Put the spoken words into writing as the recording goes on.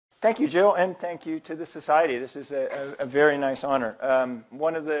Thank you, Jill, and thank you to the Society. This is a very nice honor.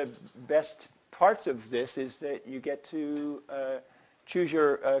 One of the best parts of this is that you get to choose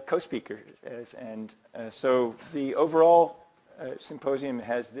your co-speakers. And so the overall symposium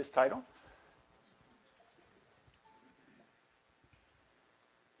has this title.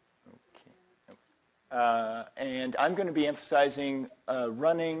 And I'm going to be emphasizing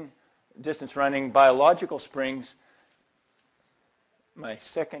distance running, biological springs. My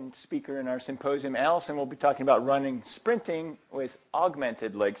second speaker in our symposium, Allison, will be talking about running sprinting with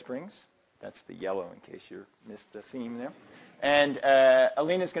augmented leg springs. That's the yellow in case you missed the theme there. And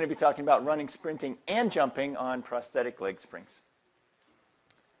Alena is going to be talking about running, sprinting, and jumping on prosthetic leg springs.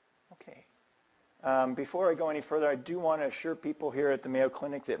 Okay. Before I go any further, I do want to assure people here at the Mayo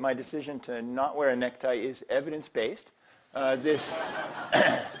Clinic that my decision to not wear a necktie is evidence-based. This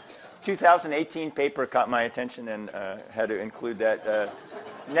 2018 paper caught my attention and had to include that.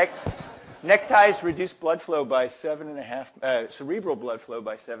 Neckties reduce blood flow by 7.5%, cerebral blood flow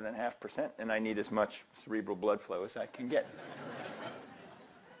by 7.5%, and I need as much cerebral blood flow as I can get.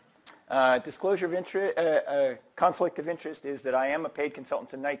 Disclosure of interest, conflict of interest is that I am a paid consultant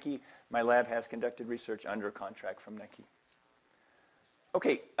to Nike. My lab has conducted research under a contract from Nike.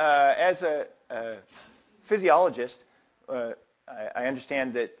 Okay, as a physiologist, I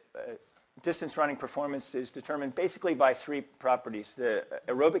understand that distance running performance is determined basically by three properties: the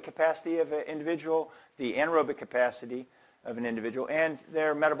aerobic capacity of an individual, the anaerobic capacity of an individual, and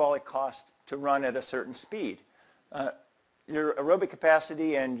their metabolic cost to run at a certain speed. Your aerobic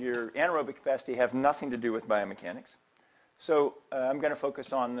capacity and your anaerobic capacity have nothing to do with biomechanics. So I'm going to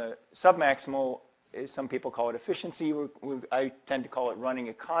focus on the submaximal, some people call it efficiency. I tend to call it running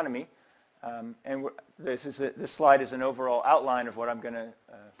economy. And this slide is an overall outline of what I'm going to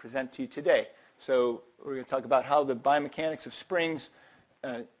present to you today. So we're going to talk about how the biomechanics of springs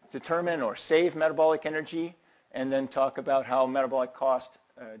determine or save metabolic energy, and then talk about how metabolic cost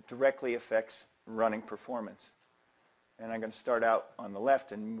directly affects running performance. And I'm going to start out on the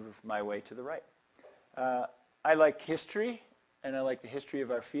left and move my way to the right. I like history, and I like the history of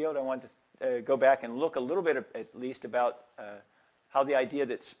our field. I want to go back and look a little bit at least about how the idea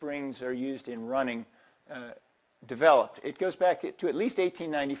that springs are used in running developed. It goes back to at least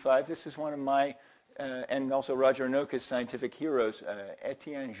 1895. This is one of my, and also Rodger and Grabowski's scientific heroes,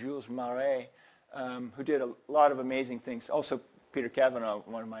 Etienne Jules Marey, who did a lot of amazing things. Also, Peter Cavanaugh,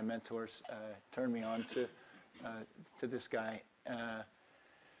 one of my mentors, turned me on to this guy.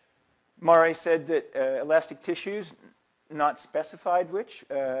 Marey said that elastic tissues, not specified which,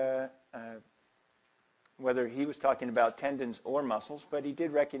 whether he was talking about tendons or muscles, but he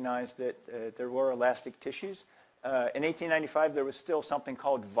did recognize that there were elastic tissues. In 1895, there was still something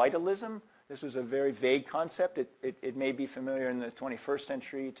called vitalism. This was a very vague concept. It may be familiar in the 21st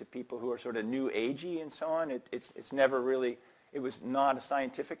century to people who are sort of new agey and so on. It's never really, it was not a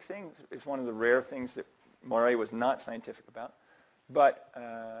scientific thing. It's one of the rare things that Marey was not scientific about, but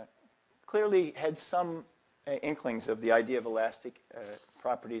clearly had some inklings of the idea of elastic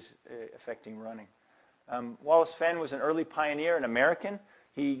properties affecting running. Wallace Fenn was an early pioneer, an American.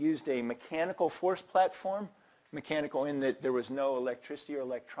 He used a mechanical force platform, mechanical in that there was no electricity or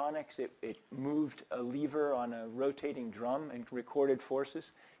electronics. It moved a lever on a rotating drum and recorded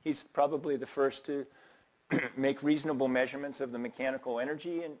forces. He's probably the first to make reasonable measurements of the mechanical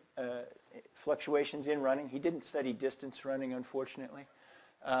energy and fluctuations in running. He didn't study distance running, unfortunately.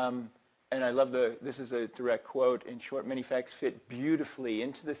 And I love this is a direct quote, in short, many facts fit beautifully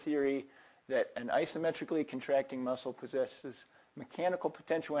into the theory that an isometrically contracting muscle possesses mechanical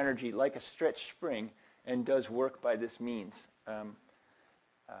potential energy like a stretched spring and does work by this means. I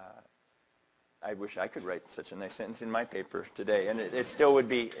wish I could write such a nice sentence in my paper today, and it still would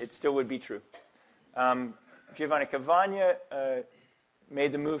be true. Giovanni Cavagna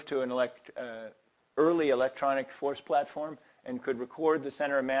made the move to an early electronic force platform and could record the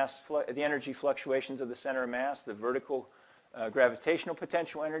center of mass, the energy fluctuations of the center of mass, the vertical gravitational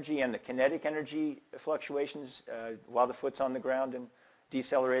potential energy, and the kinetic energy fluctuations while the foot's on the ground and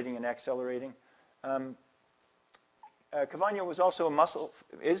decelerating and accelerating. Cavagna was also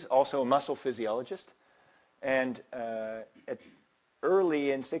is also a muscle physiologist, and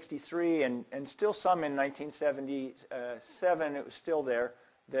early in '63 and still some in 1977, it was still there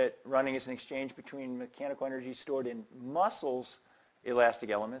that running is an exchange between mechanical energy stored in muscles' elastic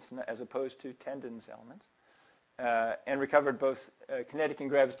elements as opposed to tendons elements, and recovered both kinetic and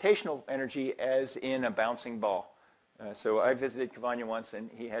gravitational energy as in a bouncing ball. So I visited Cavagna once,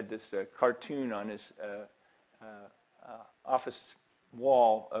 and he had this cartoon on his office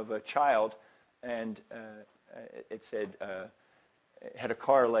wall of a child, and it said, had a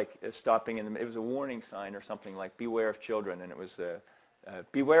car like stopping in it was a warning sign or something like beware of children, and it was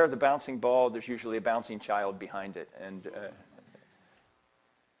beware of the bouncing ball, there's usually a bouncing child behind it. And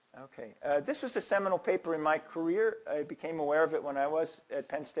okay, this was a seminal paper in my career. I became aware of it when I was at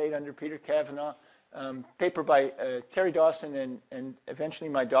Penn State under Peter Cavanaugh. Paper by Terry Dawson and eventually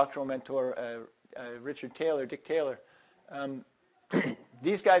my doctoral mentor, Dick Taylor.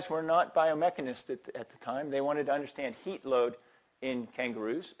 These guys were not biomechanists at the time. They wanted to understand heat load in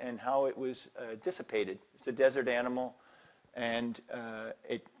kangaroos and how it was dissipated. It's a desert animal, and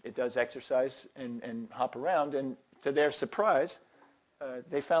it does exercise and hop around. And to their surprise,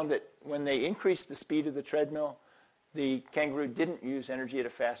 they found that when they increased the speed of the treadmill, the kangaroo didn't use energy at a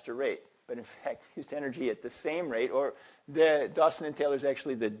faster rate, but in fact used energy at the same rate. Or the Dawson and Taylor is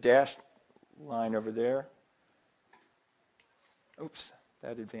actually the dashed line over there. Oops,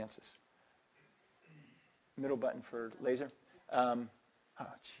 that advances. Middle button for laser. Oh,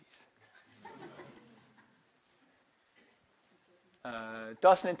 jeez.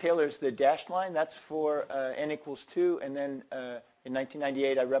 Dawson and Taylor is the dashed line. That's for n equals 2. And then in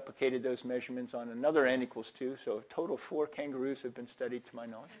 1998, I replicated those measurements on another n equals 2. So a total of 4 kangaroos have been studied to my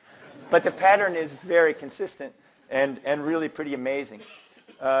knowledge. But the pattern is very consistent and really pretty amazing.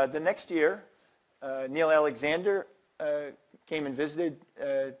 The next year, Neil Alexander came and visited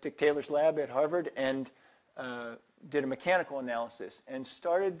Dick Taylor's lab at Harvard and did a mechanical analysis and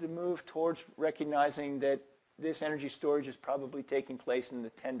started to move towards recognizing that this energy storage is probably taking place in the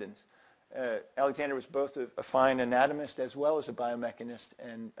tendons. Alexander was both a fine anatomist as well as a biomechanist,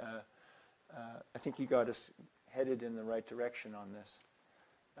 and I think he got us headed in the right direction on this.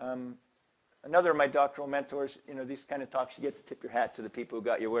 Another of my doctoral mentors, these kind of talks, you get to tip your hat to the people who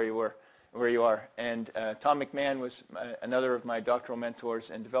got you where you are. And Tom McMahon was another of my doctoral mentors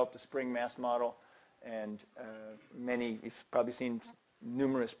and developed a spring mass model. And you've probably seen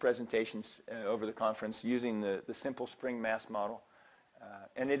numerous presentations over the conference using the simple spring mass model.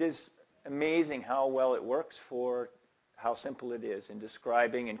 And it is amazing how well it works for how simple it is in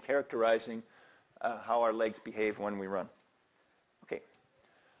describing and characterizing how our legs behave when we run. Okay,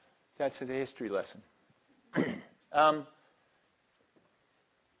 that's the history lesson.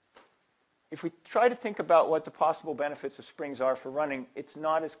 If we try to think about what the possible benefits of springs are for running, it's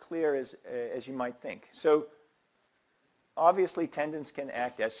not as clear as you might think. So obviously tendons can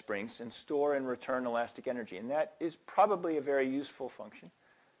act as springs and store and return elastic energy, and that is probably a very useful function.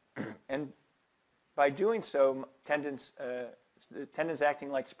 And by doing so, tendons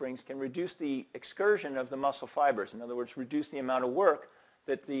acting like springs can reduce the excursion of the muscle fibers. In other words, reduce the amount of work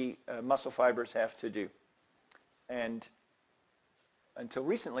that the muscle fibers have to do. And until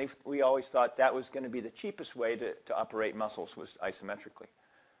recently, we always thought that was going to be the cheapest way to operate muscles, was isometrically.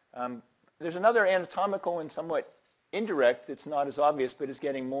 There's another anatomical and somewhat indirect that's not as obvious, but is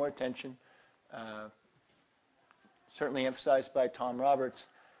getting more attention, certainly emphasized by Tom Roberts,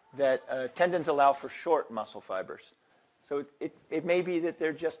 that tendons allow for short muscle fibers. So it may be that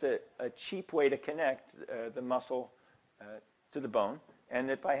they're just a cheap way to connect the muscle to the bone, and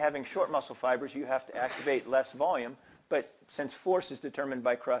that by having short muscle fibers, you have to activate less volume. But since force is determined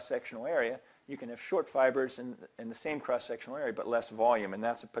by cross-sectional area, you can have short fibers in the same cross-sectional area, but less volume, and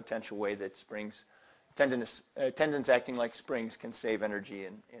that's a potential way that tendons acting like springs can save energy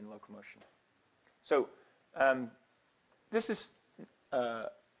in locomotion. So this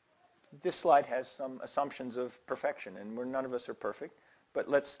slide has some assumptions of perfection, and none of us are perfect, but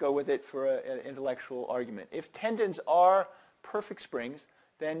let's go with it for an intellectual argument. If tendons are perfect springs,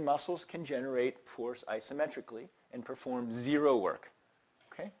 then muscles can generate force isometrically and perform zero work.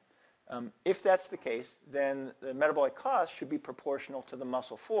 Okay? If that's the case, then the metabolic cost should be proportional to the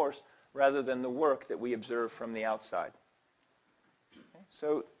muscle force rather than the work that we observe from the outside. Okay?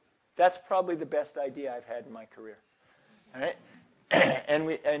 So that's probably the best idea I've had in my career. All right? And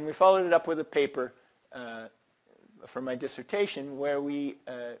we followed it up with a paper for my dissertation where we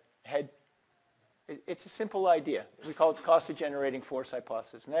had, it's a simple idea. We call it the cost of generating force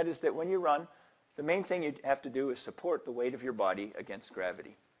hypothesis. And that is that when you run, the main thing you have to do is support the weight of your body against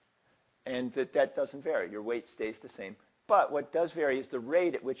gravity. And that doesn't vary. Your weight stays the same. But what does vary is the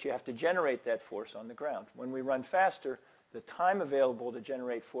rate at which you have to generate that force on the ground. When we run faster, the time available to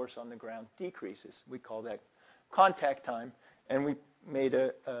generate force on the ground decreases. We call that contact time. And we made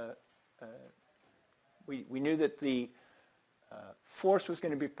we knew that the force was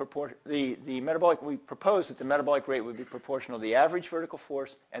going to be proportional. We proposed that the metabolic rate would be proportional to the average vertical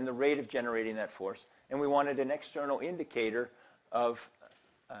force and the rate of generating that force. And we wanted an external indicator of,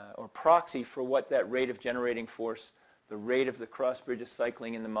 or proxy for what that rate of generating force, the rate of the cross bridges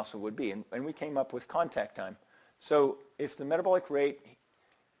cycling in the muscle would be. And we came up with contact time. So if the metabolic rate,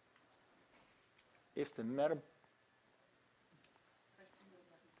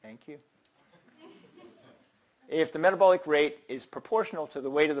 thank you. If the metabolic rate is proportional to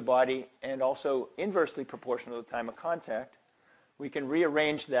the weight of the body and also inversely proportional to the time of contact, we can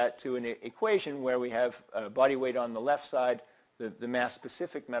rearrange that to an equation where we have body weight on the left side, the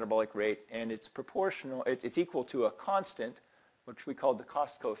mass-specific metabolic rate, and it's proportional. It's equal to a constant, which we called the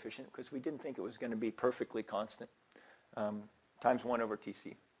cost coefficient because we didn't think it was going to be perfectly constant, times 1 over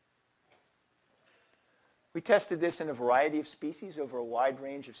Tc. We tested this in a variety of species over a wide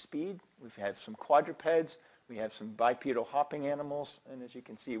range of speed. We've had some quadrupeds. We have some bipedal hopping animals, and as you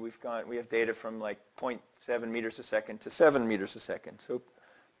can see, we have data from like 0.7 meters a second to 7 meters a second, so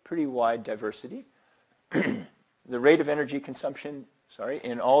pretty wide diversity. The rate of energy consumption,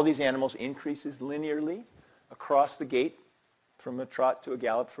 in all these animals increases linearly across the gait from a trot to a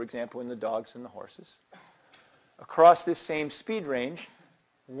gallop, for example, in the dogs and the horses. Across this same speed range,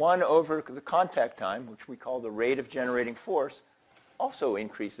 1 over the contact time, which we call the rate of generating force, also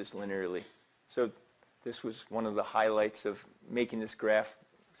increases linearly. So this was one of the highlights of making this graph.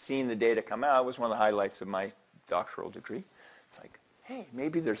 Seeing the data come out was one of the highlights of my doctoral degree. It's like, hey,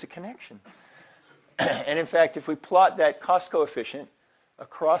 maybe there's a connection. And in fact, if we plot that cost coefficient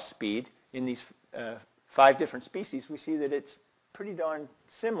across speed in these 5 different species, we see that it's pretty darn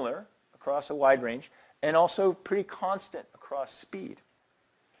similar across a wide range and also pretty constant across speed.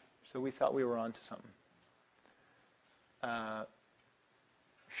 So we thought we were onto something.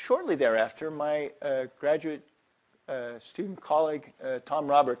 Shortly thereafter, my graduate student colleague, Tom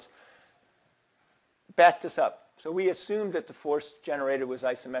Roberts, backed us up. So we assumed that the force generated was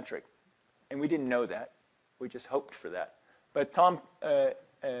isometric, and we didn't know that. We just hoped for that. But Tom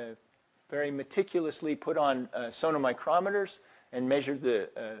very meticulously put on sonomicrometers and measured the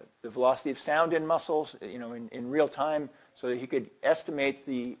velocity of sound in muscles, in real time, so that he could estimate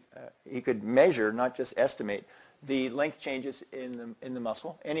he could measure, not just estimate, the length changes in the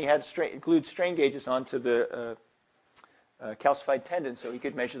muscle, and he had glued strain gauges onto the calcified tendon, so he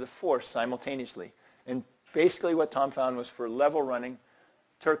could measure the force simultaneously. And basically, what Tom found was for level running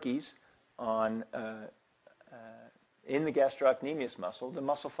turkeys in the gastrocnemius muscle, the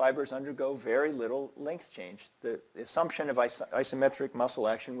muscle fibers undergo very little length change. The assumption of isometric muscle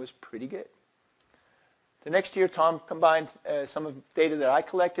action was pretty good. The next year, Tom combined some of the data that I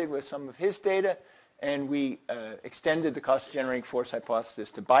collected with some of his data, and we extended the cost-generating force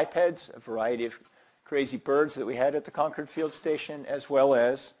hypothesis to bipeds, a variety of crazy birds that we had at the Concord Field Station, as well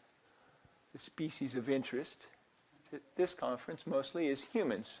as the species of interest at this conference mostly is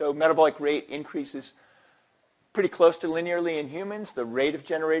humans. So metabolic rate increases pretty close to linearly in humans. The rate of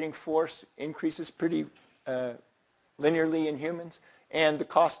generating force increases pretty linearly in humans. And the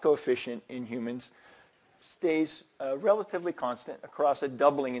cost coefficient in humans stays relatively constant across a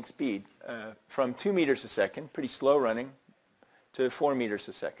doubling in speed from 2 meters a second, pretty slow running, to 4 meters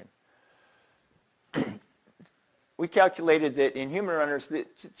a second. We calculated that in human runners, that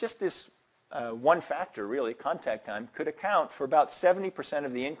just this one factor, really, contact time, could account for about 70%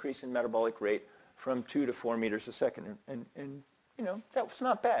 of the increase in metabolic rate from 2 to 4 meters a second. And that was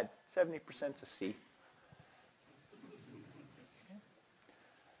not bad. 70% is a C.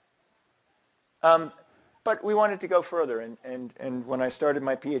 But we wanted to go further, and when I started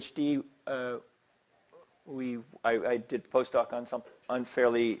my PhD, I did postdoc on some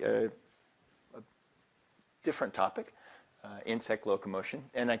unfairly different topic, insect locomotion,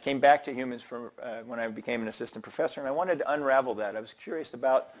 and I came back to humans when I became an assistant professor, and I wanted to unravel that. I was curious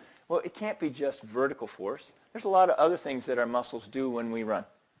about, well, it can't be just vertical force. There's a lot of other things that our muscles do when we run.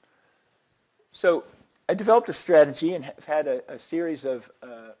 So I developed a strategy and have had a series of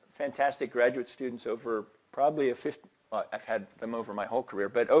fantastic graduate students over probably I've had them over my whole career,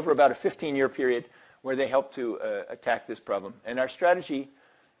 but over about a 15-year period where they helped to attack this problem. And our strategy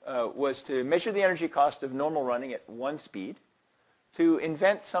was to measure the energy cost of normal running at 1 speed, to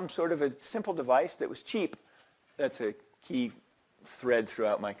invent some sort of a simple device that was cheap. That's a key thread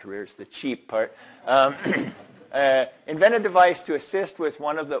throughout my career, is the cheap part. Invent a device to assist with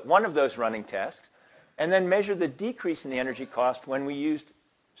one of those running tasks, and then measure the decrease in the energy cost when we used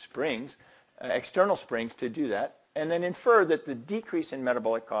springs, external springs, to do that, and then infer that the decrease in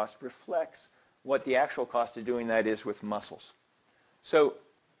metabolic cost reflects what the actual cost of doing that is with muscles. So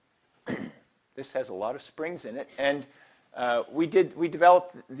this has a lot of springs in it, and we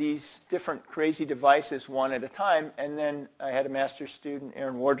developed these different crazy devices one at a time, and then I had a master's student,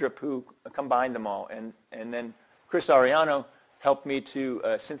 Aaron Wardrop, who combined them all, and then Chris Ariano helped me to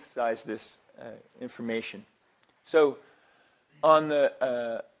synthesize this information. So on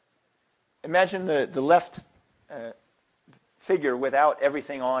the imagine the left figure without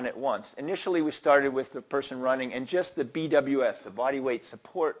everything on at once. Initially, we started with the person running and just the BWS, the body weight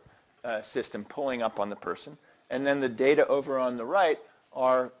support system, pulling up on the person. And then the data over on the right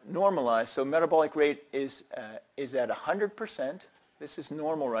are normalized. So metabolic rate is at 100%. This is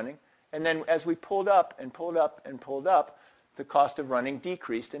normal running. And then as we pulled up and pulled up and pulled up, the cost of running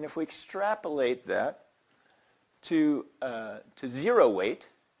decreased. And if we extrapolate that to zero weight,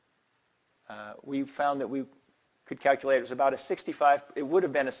 we found that we could calculate it was about it would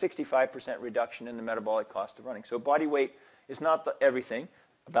have been a 65% reduction in the metabolic cost of running. So body weight is not everything,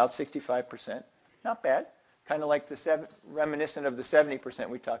 about 65%. Not bad. Kind of like reminiscent of the 70%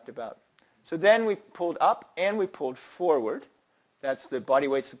 we talked about. So then we pulled up and we pulled forward. That's the body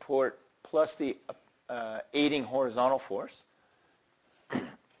weight support plus the aiding horizontal force.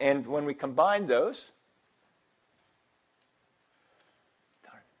 And when we combined those,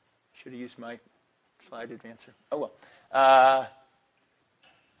 darn, should have used my slide advancer. Oh well.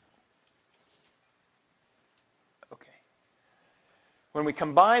 When we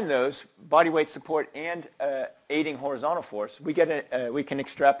combine those, body weight support and aiding horizontal force, we can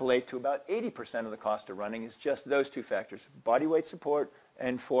extrapolate to about 80% of the cost of running is just those two factors, body weight support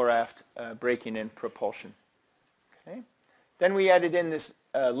and fore-aft braking and propulsion. Okay. Then we added in this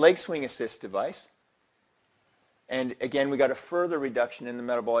leg swing assist device. And again, we got a further reduction in the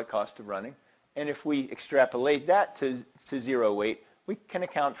metabolic cost of running. And if we extrapolate that to zero weight, we can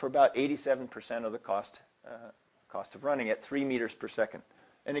account for about 87% of the cost of running at 3 meters per second.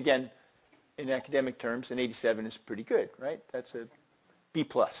 And again, in academic terms, an 87 is pretty good, right? That's a B+.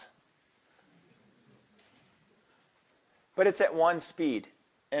 But it's at one speed.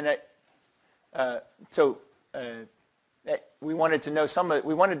 And we wanted to know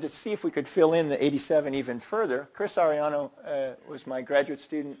we wanted to see if we could fill in the 87 even further. Chris Ariano was my graduate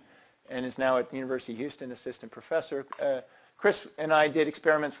student and is now at the University of Houston, assistant professor. Chris and I did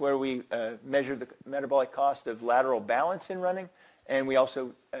experiments where we measured the metabolic cost of lateral balance in running, and we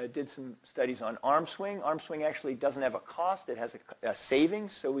also did some studies on arm swing. Arm swing actually doesn't have a cost. It has a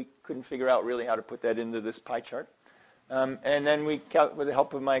savings, so we couldn't figure out really how to put that into this pie chart. And then with the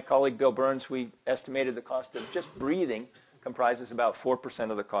help of my colleague Bill Burns, we estimated the cost of just breathing comprises about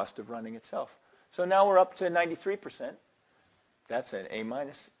 4% of the cost of running itself. So now we're up to 93%. That's an A-,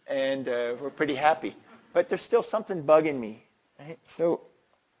 and we're pretty happy. But there's still something bugging me. Right? So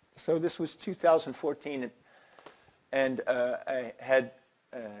this was 2014, and I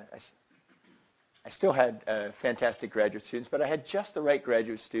still had fantastic graduate students, but I had just the right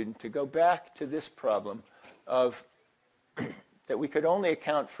graduate student to go back to this problem of that we could only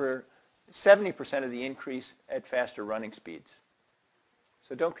account for 70% of the increase at faster running speeds.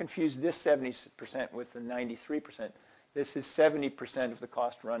 So don't confuse this 70% with the 93%. This is 70% of the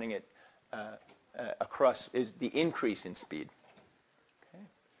cost running it across is the increase in speed. Okay.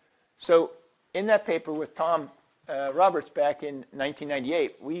 So in that paper with Tom Roberts back in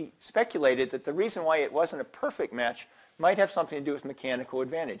 1998, we speculated that the reason why it wasn't a perfect match might have something to do with mechanical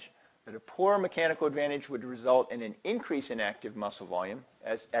advantage. That a poor mechanical advantage would result in an increase in active muscle volume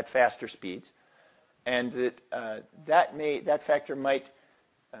at faster speeds, and that that factor might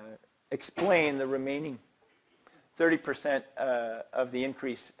explain the remaining 30% of the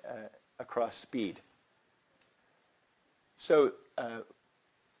increase across speed. So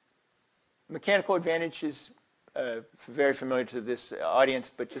mechanical advantage is very familiar to this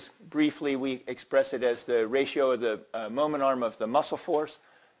audience, but just briefly we express it as the ratio of the moment arm of the muscle force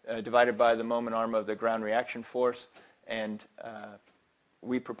divided by the moment arm of the ground reaction force, and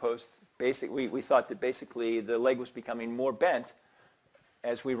we proposed we thought that basically the leg was becoming more bent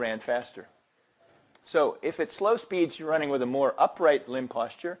as we ran faster. So if at slow speeds you're running with a more upright limb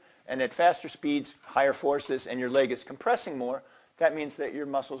posture, and at faster speeds, higher forces, and your leg is compressing more, that means that your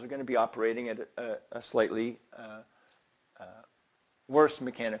muscles are going to be operating at a slightly worse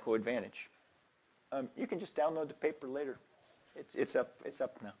mechanical advantage. You can just download the paper later. It's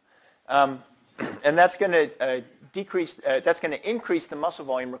up now. And that's going to that's going to increase the muscle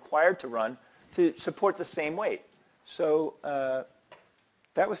volume required to run to support the same weight. So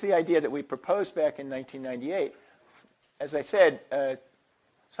that was the idea that we proposed back in 1998. As I said,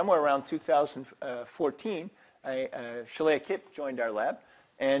 somewhere around 2014, Shalea Kipp joined our lab,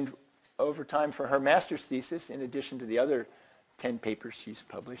 and over time for her master's thesis, in addition to the other 10 papers she's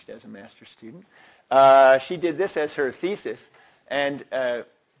published as a master's student, she did this as her thesis. And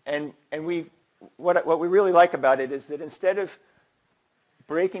what we really like about it is that instead of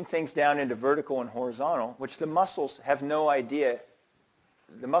breaking things down into vertical and horizontal, which the muscles have no idea,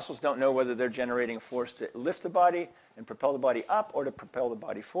 the muscles don't know whether they're generating a force to lift the body and propel the body up or to propel the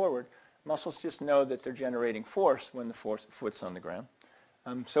body forward. Muscles just know that they're generating force when the foot's on the ground.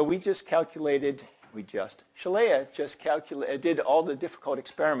 So we just calculated, Shalea just did all the difficult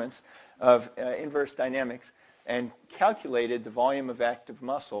experiments of inverse dynamics and calculated the volume of active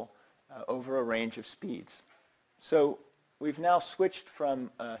muscle over a range of speeds. So we've now switched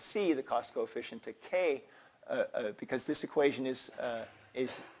from C, the cost coefficient, to K, because this equation is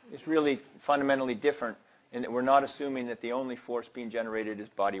really fundamentally different in that we're not assuming that the only force being generated is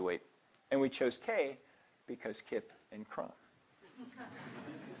body weight. And we chose K because Kip and Kram.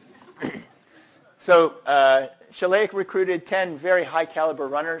 So Shalea recruited 10 very high caliber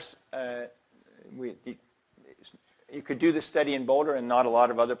runners. You could do this study in Boulder and not a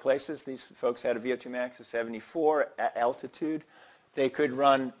lot of other places. These folks had a VO2 max of 74 at altitude. They could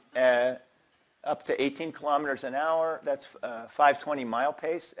run up to 18 kilometers an hour. That's 520 mile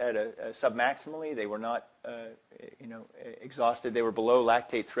pace at a submaximally. They were not exhausted. They were below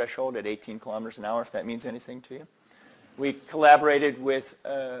lactate threshold at 18 kilometers an hour, if that means anything to you. We collaborated with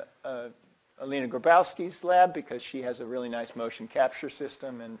Alena Grabowski's lab because she has a really nice motion capture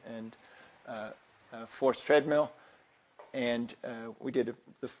system and forced treadmill. And we did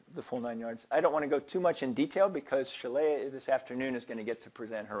the full 9 yards. I don't want to go too much in detail because Shalea this afternoon is going to get to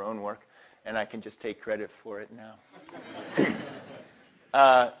present her own work, and I can just take credit for it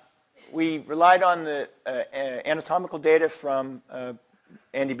now. We relied on the anatomical data from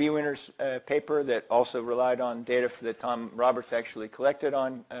Andy Bewinter's paper that also relied on data that Tom Roberts actually collected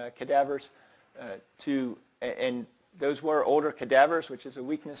on cadavers and those were older cadavers, which is a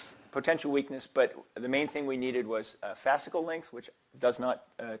weakness, potential weakness, but the main thing we needed was fascicle length, which does not,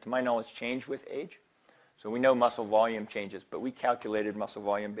 to my knowledge, change with age. So we know muscle volume changes, but we calculated muscle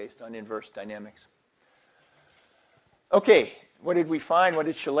volume based on inverse dynamics. Okay, what did we find? What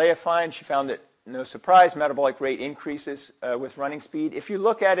did Shalea find? She found that, no surprise, metabolic rate increases with running speed. If you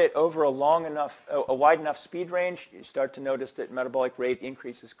look at it over a wide enough speed range, you start to notice that metabolic rate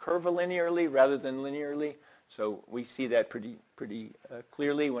increases curvilinearly rather than linearly. So we see that pretty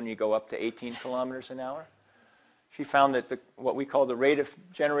clearly when you go up to 18 kilometers an hour. She found that what we call the rate of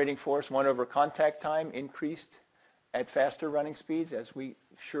generating force, 1 over contact time, increased at faster running speeds, as we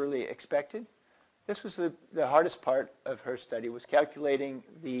surely expected. This was the hardest part of her study, was calculating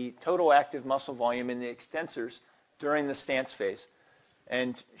the total active muscle volume in the extensors during the stance phase.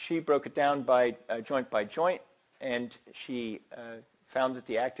 And she broke it down by joint, and she found that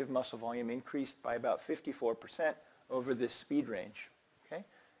the active muscle volume increased by about 54% over this speed range. Okay?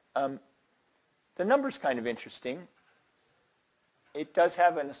 The number's kind of interesting. It does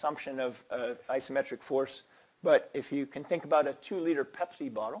have an assumption of isometric force, but if you can think about a 2-liter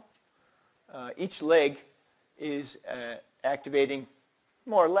Pepsi bottle, each leg is activating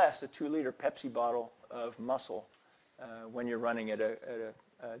more or less a 2-liter Pepsi bottle of muscle when you're running at a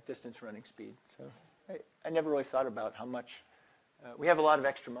distance running speed. So I never really thought about how much. We have a lot of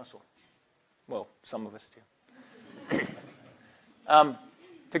extra muscle. Well, some of us do.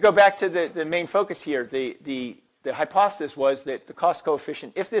 To go back to the main focus here, the hypothesis was that the cost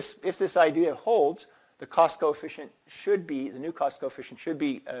coefficient, if this idea holds, the cost coefficient should be, the new cost coefficient should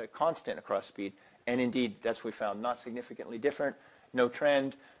be constant across speed. And indeed, that's what we found. Not significantly different, no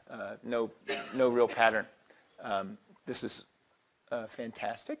trend, no real pattern. This is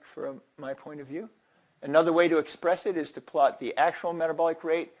fantastic from my point of view. Another way to express it is to plot the actual metabolic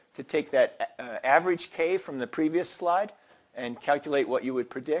rate, to take that average K from the previous slide and calculate what you would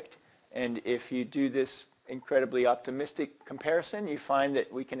predict. And if you do this incredibly optimistic comparison, you find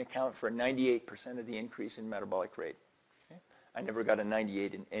that we can account for 98% of the increase in metabolic rate. Okay? I never got a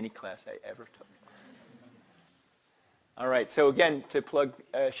 98 in any class I ever took. All right, so again, to plug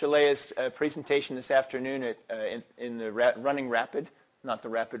Shalea's presentation this afternoon in the Running Rapid, not the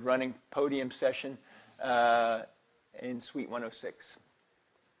Rapid Running podium session, in Suite 106.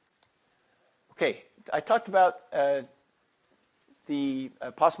 Okay, I talked about the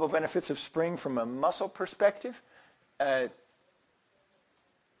possible benefits of spring from a muscle perspective.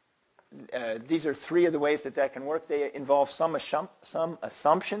 These are 3 of the ways that can work. They involve some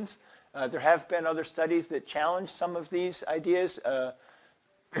assumptions. There have been other studies that challenge some of these ideas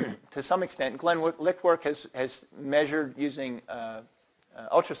to some extent. Glenn Lichtwerk has measured using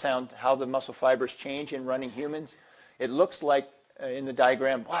ultrasound how the muscle fibers change in running humans. It looks like in the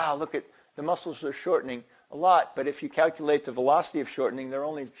diagram, wow, look at the muscles are shortening a lot, but if you calculate the velocity of shortening, they're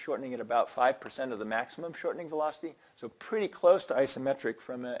only shortening at about 5% of the maximum shortening velocity, so pretty close to isometric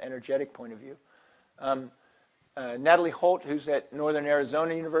from an energetic point of view. Natalie Holt, who's at Northern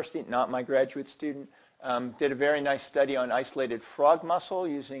Arizona University, not my graduate student, did a very nice study on isolated frog muscle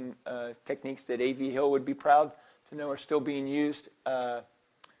using techniques that A.V. Hill would be proud to know are still being used.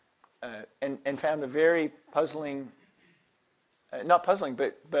 and found a very puzzling, not puzzling,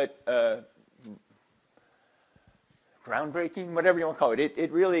 but groundbreaking, whatever you want to call it.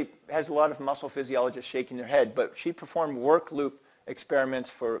 It really has a lot of muscle physiologists shaking their head, but she performed work loop experiments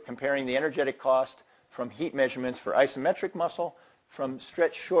for comparing the energetic cost from heat measurements for isometric muscle, from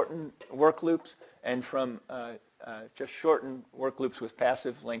stretch shortened work loops, and from just shortened work loops with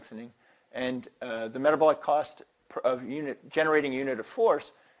passive lengthening. And the metabolic cost of generating unit of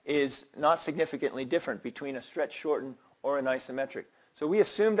force is not significantly different between a stretch shortened or an isometric. So we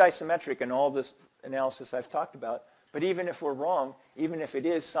assumed isometric in all this analysis I've talked about, but even if we're wrong, even if it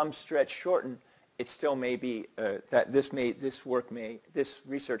is some stretch shortened, it still may be that this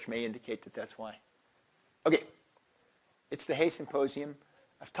research may indicate that that's why. Okay, it's the Hay Symposium.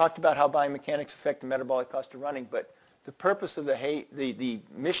 I've talked about how biomechanics affect the metabolic cost of running, but the purpose of the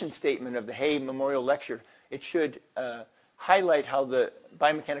mission statement of the Hay Memorial Lecture, it should highlight how the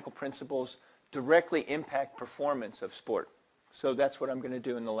biomechanical principles directly impact performance of sport. So that's what I'm going to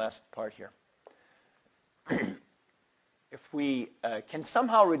do in the last part here. If we can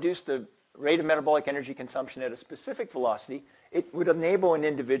somehow reduce the rate of metabolic energy consumption at a specific velocity, it would enable an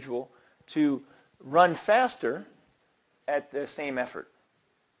individual to run faster at the same effort.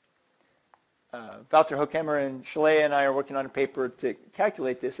 Wouter Hochhammer and Shalea and I are working on a paper to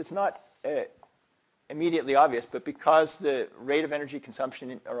calculate this. It's not immediately obvious, but because the rate of energy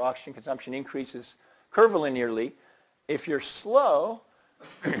consumption or oxygen consumption increases curvilinearly, if you're slow,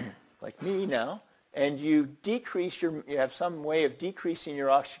 like me now, and you have some way of decreasing your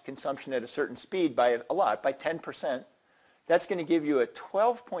oxygen consumption at a certain speed by a lot, by 10%, that's going to give you a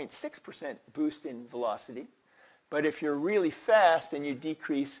 12.6% boost in velocity. But if you're really fast and you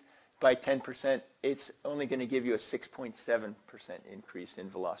decrease by 10%, it's only going to give you a 6.7% increase in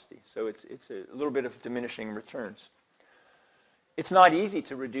velocity. So it's a little bit of diminishing returns. It's not easy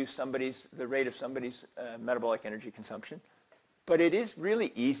to reduce the rate of somebody's metabolic energy consumption, but it is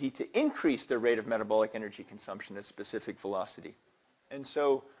really easy to increase the rate of metabolic energy consumption at a specific velocity. And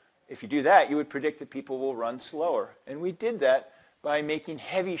so if you do that, you would predict that people will run slower. And we did that by making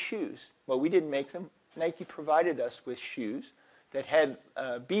heavy shoes. Well, we didn't make them. Nike provided us with shoes that had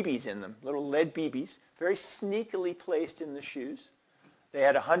BBs in them, little lead BBs, very sneakily placed in the shoes. They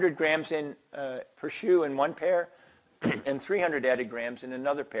had 100 grams in per shoe in one pair and 300 added grams in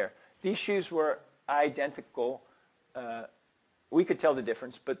another pair. These shoes were identical. We could tell the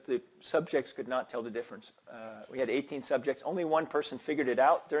difference, but the subjects could not tell the difference. We had 18 subjects. Only one person figured it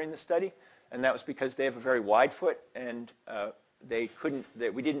out during the study, and that was because they have a very wide foot, and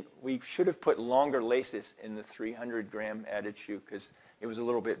we should have put longer laces in the 300-gram added shoe because it was a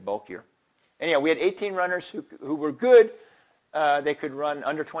little bit bulkier. Anyhow, we had 18 runners who were good. They could run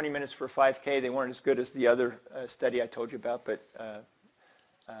under 20 minutes for a 5K. They weren't as good as the other study I told you about, but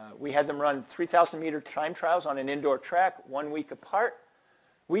we had them run 3,000-meter time trials on an indoor track 1 week apart.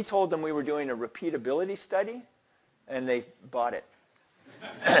 We told them we were doing a repeatability study, and they bought it.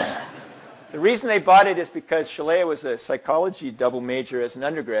 The reason they bought it is because Shalea was a psychology double major as an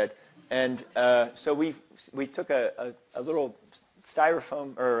undergrad, and so we took a little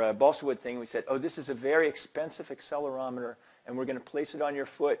styrofoam or a balsa wood thing. And we said, oh, this is a very expensive accelerometer, and we're going to place it on your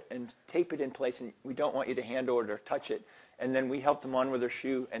foot and tape it in place, and we don't want you to handle it or touch it. And then we helped them on with their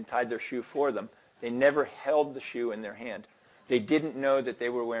shoe and tied their shoe for them. They never held the shoe in their hand. They didn't know that they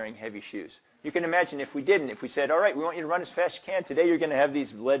were wearing heavy shoes. You can imagine if we didn't, if we said, all right, we want you to run as fast as you can. Today you're going to have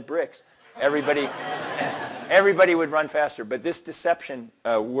these lead bricks. Everybody would run faster. But this deception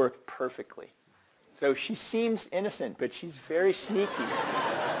worked perfectly. So she seems innocent, but she's very sneaky.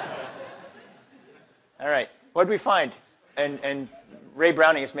 All right, what did we find? And Ray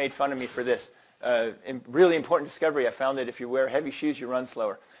Browning has made fun of me for this. Really important discovery. I found that if you wear heavy shoes, you run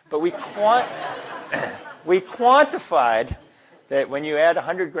slower. But we quantified that when you add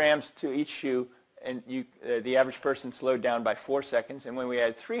 100 grams to each shoe, and the average person slowed down by 4 seconds, and when we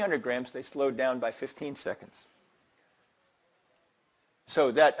add 300 grams, they slowed down by 15 seconds.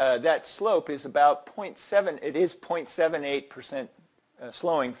 So that slope is about 0.7. It is 0.78%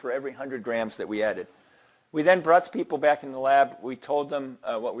 slowing for every 100 grams that we added. We then brought the people back in the lab. We told them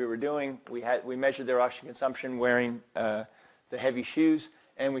what we were doing. We measured their oxygen consumption wearing the heavy shoes,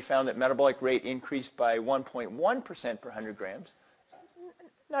 and we found that metabolic rate increased by 1.1% per 100 grams.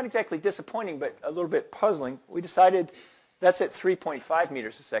 Not exactly disappointing, but a little bit puzzling. We decided that's at 3.5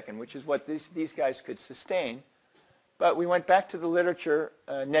 meters a second, which is what these guys could sustain. But we went back to the literature.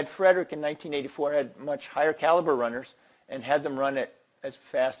 Ned Frederick in 1984 had much higher caliber runners and had them run at as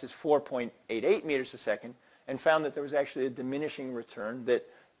fast as 4.88 meters a second, and found that there was actually a diminishing return, that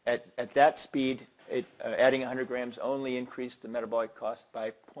at that speed adding 100 grams only increased the metabolic cost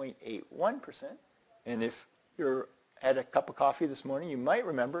by 0.81%. And if you had a cup of coffee this morning, you might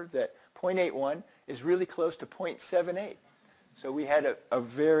remember that 0.81 is really close to 0.78. So we had a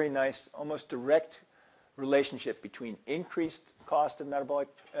very nice, almost direct relationship between increased cost of metabolic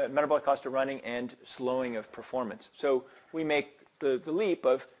cost of running and slowing of performance. So we make the leap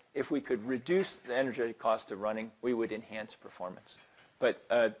of, if we could reduce the energetic cost of running, we would enhance performance. But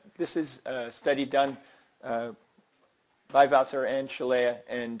this is a study done by Wouter and Shalea,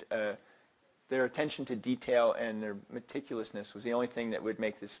 and their attention to detail and their meticulousness was the only thing that would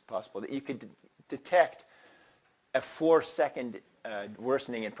make this possible. That you could detect a 4-second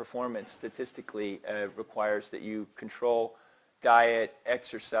worsening in performance statistically requires that you control diet,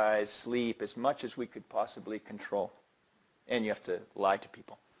 exercise, sleep as much as we could possibly control. And you have to lie to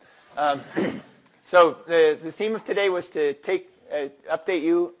people. So the theme of today was to update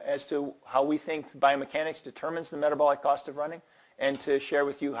you as to how we think biomechanics determines the metabolic cost of running, and to share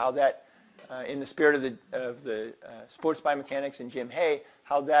with you how that, in the spirit of the sports biomechanics and Jim Hay,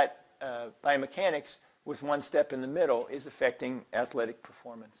 how that biomechanics, with one step in the middle, is affecting athletic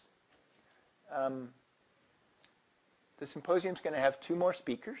performance. The symposium is going to have 2 more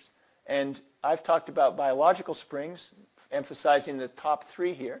speakers, and I've talked about biological springs, emphasizing the top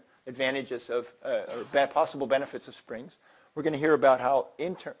 3 here, advantages of, or possible benefits of springs. We're going to hear about how,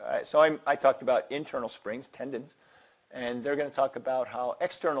 I talked about internal springs, tendons, and they're going to talk about how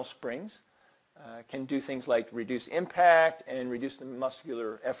external springs can do things like reduce impact and reduce the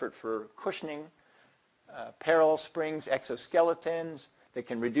muscular effort for cushioning. Parallel springs, exoskeletons, that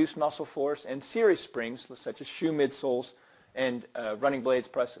can reduce muscle force, and series springs, such as shoe midsoles and running blades,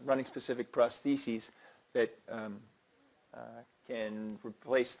 running-specific prostheses that can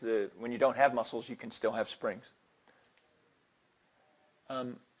replace when you don't have muscles, you can still have springs.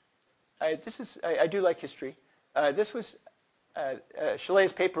 I do like history. This was,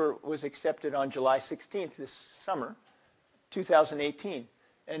 Shalea's paper was accepted on July 16th this summer, 2018.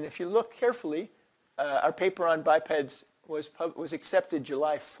 And if you look carefully, our paper on bipeds was accepted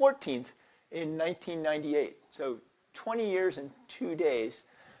July 14th in 1998. So 20 years and 2 days.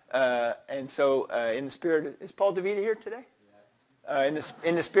 And so in the spirit of, is Paul DeVita here today? Yes.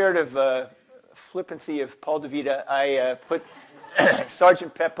 In the spirit of flippancy of Paul DeVita, I put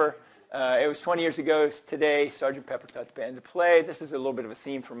Sgt. Pepper. It was 20 years ago today. Sgt. Pepper taught the band to play. This is a little bit of a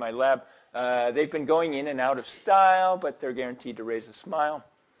theme for my lab. They've been going in and out of style, but they're guaranteed to raise a smile.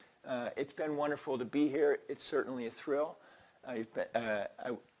 It's been wonderful to be here. It's certainly a thrill.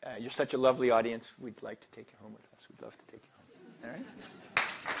 You're such a lovely audience. We'd like to take you home with us. We'd love to take you home. All right?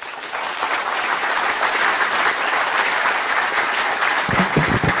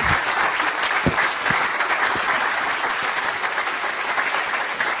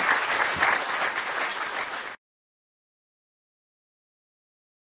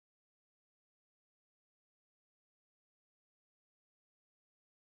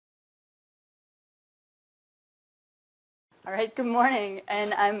 All right, good morning,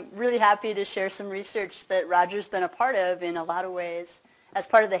 and I'm really happy to share some research that Rodger's been a part of in a lot of ways as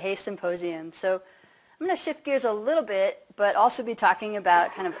part of the Hay Symposium. So I'm going to shift gears a little bit, but also be talking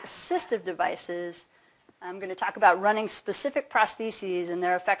about kind of assistive devices. I'm going to talk about running-specific prostheses and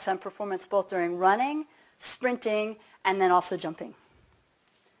their effects on performance both during running, sprinting, and then also jumping.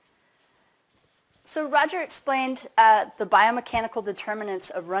 So Rodger explained the biomechanical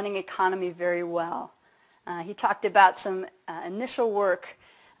determinants of running economy very well. He talked about some initial work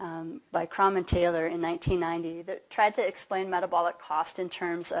by Kram and Taylor in 1990 that tried to explain metabolic cost in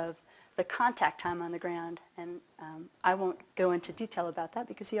terms of the contact time on the ground. And I won't go into detail about that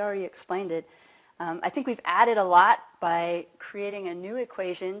because he already explained it. I think we've added a lot by creating a new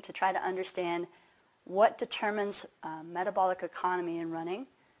equation to try to understand what determines metabolic economy in running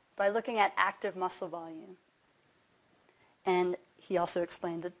by looking at active muscle volume. And he also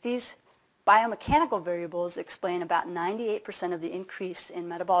explained that these biomechanical variables explain about 98% of the increase in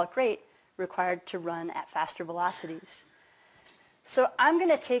metabolic rate required to run at faster velocities. So I'm going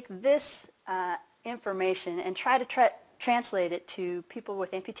to take this information and try to translate it to people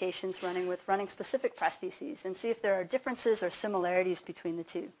with amputations running with running-specific prostheses and see if there are differences or similarities between the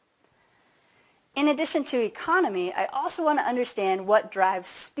two. In addition to economy, I also want to understand what drives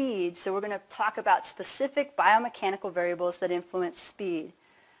speed. So we're going to talk about specific biomechanical variables that influence speed.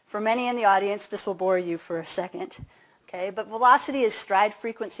 For many in the audience, this will bore you for a second. Okay, but velocity is stride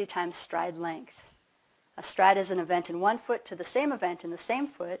frequency times stride length. A stride is an event in one foot to the same event in the same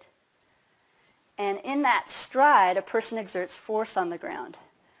foot. And in that stride, a person exerts force on the ground.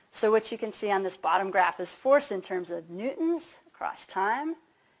 So what you can see on this bottom graph is force in terms of newtons across time,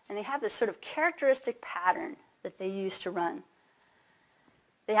 and they have this sort of characteristic pattern that they use to run.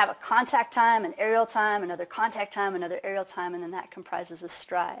 They have a contact time, an aerial time, another contact time, another aerial time, and then that comprises a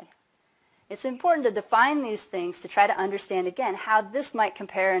stride. It's important to define these things to try to understand, again, how this might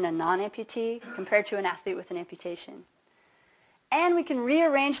compare in a non-amputee compared to an athlete with an amputation. And we can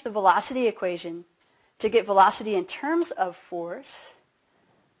rearrange the velocity equation to get velocity in terms of force.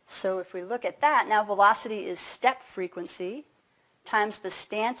 So if we look at that, now velocity is step frequency times the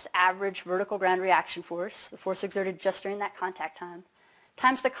stance average vertical ground reaction force, the force exerted just during that contact time,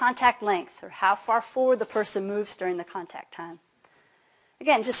 times the contact length, or how far forward the person moves during the contact time.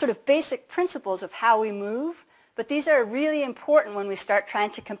 Again, just sort of basic principles of how we move, but these are really important when we start trying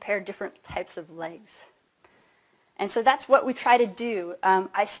to compare different types of legs. And so that's what we try to do.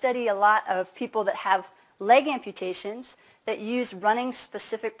 I study a lot of people that have leg amputations that use running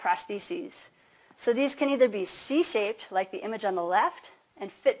specific prostheses. So these can either be C-shaped, like the image on the left,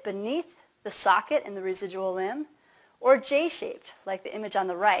 and fit beneath the socket in the residual limb, or J-shaped, like the image on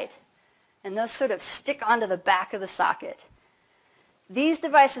the right. And those sort of stick onto the back of the socket. These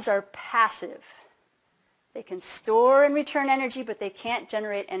devices are passive. They can store and return energy, but they can't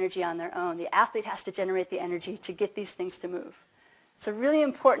generate energy on their own. The athlete has to generate the energy to get these things to move. It's a really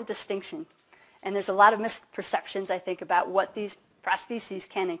important distinction. And there's a lot of misperceptions, I think, about what these prostheses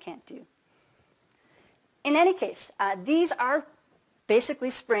can and can't do. In any case, these are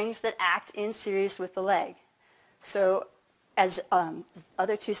basically springs that act in series with the leg. So as the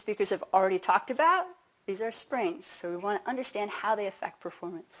other two speakers have already talked about, these are springs. So we want to understand how they affect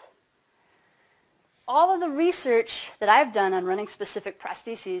performance. All of the research that I've done on running specific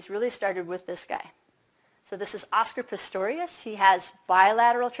prostheses really started with this guy. So this is Oscar Pistorius. He has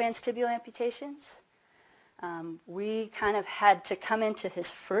bilateral transtibial amputations. We kind of had to come into his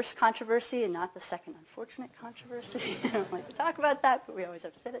first controversy and not the second unfortunate controversy. I don't like to talk about that, but we always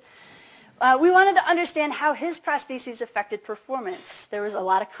have to say it. We wanted to understand how his prostheses affected performance. There was a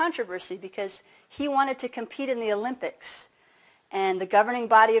lot of controversy because he wanted to compete in the Olympics. And the governing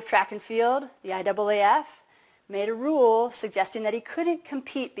body of track and field, the IAAF, made a rule suggesting that he couldn't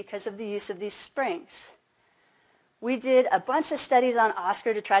compete because of the use of these springs. We did a bunch of studies on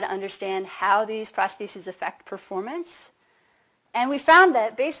Oscar to try to understand how these prostheses affect performance. And we found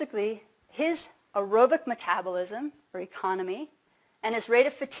that basically his aerobic metabolism, or economy, and his rate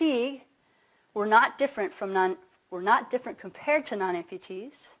of fatigue were not different compared to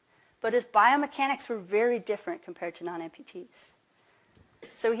non-amputees, but his biomechanics were very different compared to non-amputees.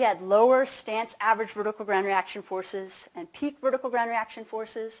 So he had lower stance average vertical ground reaction forces and peak vertical ground reaction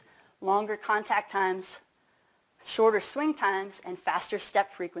forces, longer contact times, shorter swing times, and faster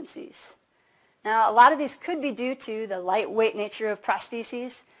step frequencies. Now, a lot of these could be due to the lightweight nature of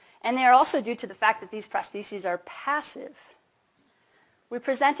prostheses, and they are also due to the fact that these prostheses are passive. We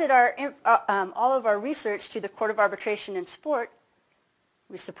presented all of our research to the Court of Arbitration in Sport.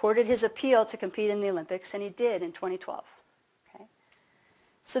 We supported his appeal to compete in the Olympics, and he did in 2012. Okay?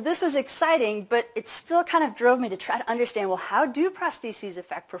 So this was exciting, but it still kind of drove me to try to understand, well, how do prostheses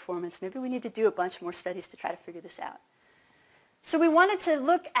affect performance? Maybe we need to do a bunch more studies to try to figure this out. So we wanted to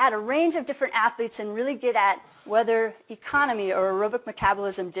look at a range of different athletes and really get at whether economy or aerobic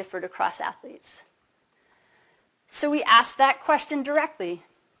metabolism differed across athletes. So we asked that question directly.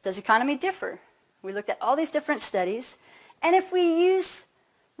 Does economy differ? We looked at all these different studies, and if we use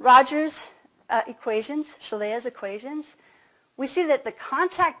Rodger's equations, Shalea's equations, we see that the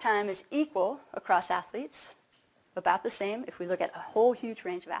contact time is equal across athletes, about the same if we look at a whole huge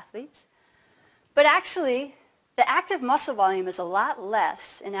range of athletes. But actually, the active muscle volume is a lot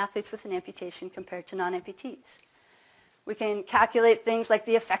less in athletes with an amputation compared to non-amputees. We can calculate things like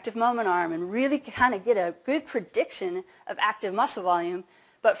the effective moment arm and really kind of get a good prediction of active muscle volume.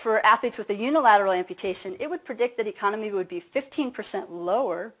 But for athletes with a unilateral amputation, it would predict that economy would be 15%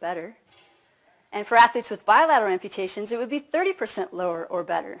 lower, better. And for athletes with bilateral amputations, it would be 30% lower or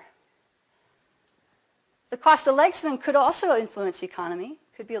better. The cost of leg swing could also influence economy.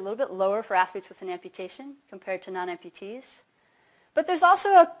 Could be a little bit lower for athletes with an amputation compared to non-amputees. But there's also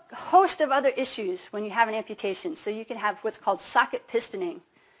a host of other issues when you have an amputation. So you can have what's called socket pistoning.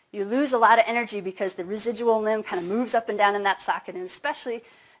 You lose a lot of energy because the residual limb kind of moves up and down in that socket, and especially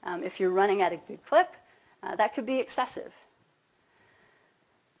if you're running at a good clip, that could be excessive.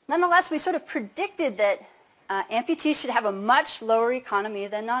 Nonetheless, we sort of predicted that amputees should have a much lower economy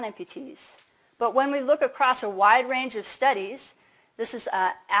than non-amputees. But when we look across a wide range of studies, this is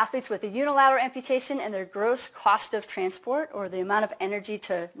athletes with a unilateral amputation and their gross cost of transport, or the amount of energy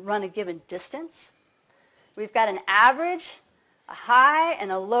to run a given distance. We've got an average a high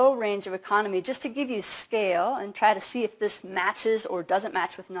and a low range of economy just to give you scale and try to see if this matches or doesn't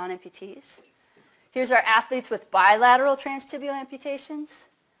match with non-amputees. Here's our athletes with bilateral transtibial amputations.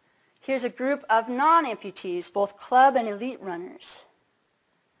 Here's a group of non-amputees, both club and elite runners.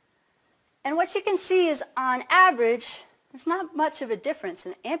 And what you can see is on average, there's not much of a difference,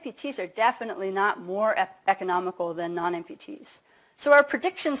 and amputees are definitely not more economical than non-amputees. So our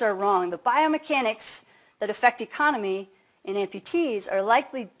predictions are wrong. The biomechanics that affect economy in amputees are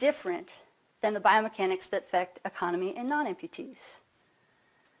likely different than the biomechanics that affect economy in non-amputees.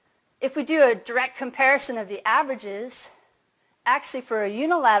 If we do a direct comparison of the averages, actually for a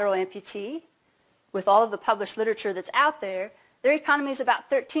unilateral amputee, with all of the published literature that's out there, their economy is about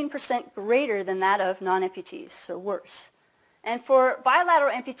 13% greater than that of non-amputees, so worse. And for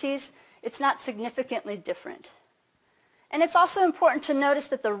bilateral amputees, it's not significantly different. And it's also important to notice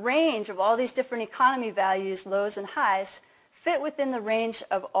that the range of all these different economy values, lows and highs, fit within the range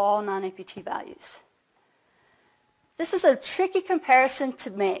of all non-amputee values. This is a tricky comparison to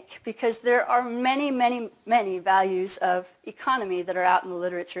make because there are many, many, many values of economy that are out in the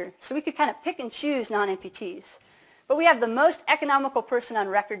literature. So we could kind of pick and choose non-amputees. But we have the most economical person on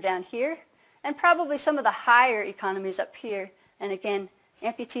record down here and probably some of the higher economies up here. And again,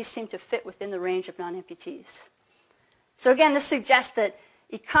 amputees seem to fit within the range of non-amputees. So again, this suggests that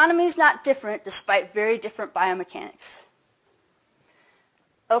economy is not different despite very different biomechanics.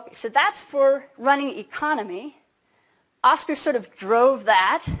 Okay, so that's for running economy. Oscar sort of drove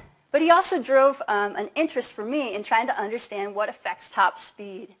that, but he also drove an interest for me in trying to understand what affects top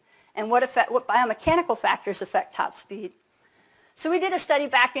speed and what biomechanical factors affect top speed. So we did a study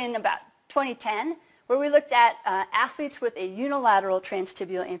back in about 2010 where we looked at athletes with a unilateral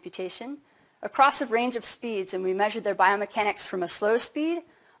transtibial amputation across a range of speeds, and we measured their biomechanics from a slow speed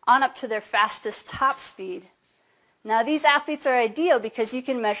on up to their fastest top speed. Now these athletes are ideal because you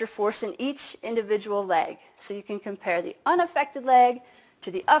can measure force in each individual leg. So you can compare the unaffected leg to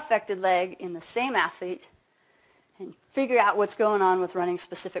the affected leg in the same athlete and figure out what's going on with running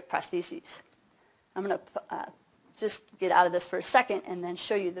specific prostheses. I'm going to just get out of this for a second and then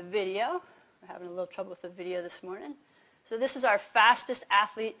show you the video. We're having a little trouble with the video this morning. So this is our fastest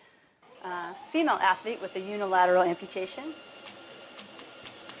athlete, female athlete with a unilateral amputation.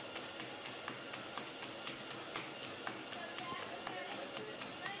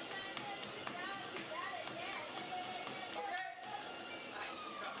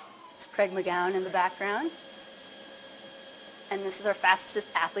 Craig McGowan in the background. And this is our fastest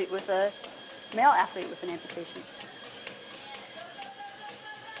athlete with a male athlete with an amputation.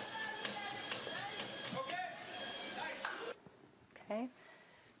 Okay.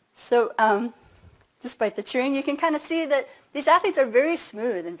 So despite the cheering, you can kind of see that these athletes are very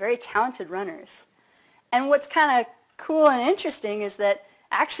smooth and very talented runners. And what's kind of cool and interesting is that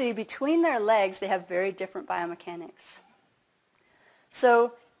actually between their legs, they have very different biomechanics.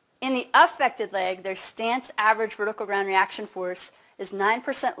 So in the affected leg, their stance average vertical ground reaction force is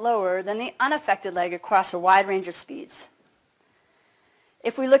 9% lower than the unaffected leg across a wide range of speeds.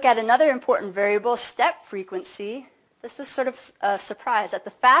 If we look at another important variable, step frequency, this was sort of a surprise. At the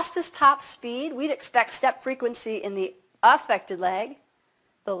fastest top speed, we'd expect step frequency in the affected leg,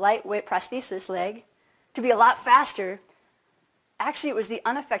 the lightweight prosthesis leg, to be a lot faster. Actually, it was the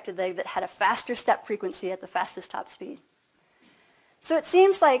unaffected leg that had a faster step frequency at the fastest top speed. So it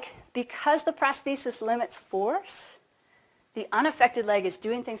seems like because the prosthesis limits force, the unaffected leg is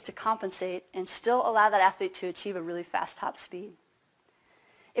doing things to compensate and still allow that athlete to achieve a really fast top speed.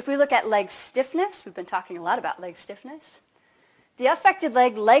 If we look at leg stiffness, we've been talking a lot about leg stiffness. The affected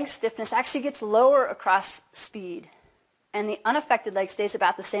leg stiffness actually gets lower across speed, and the unaffected leg stays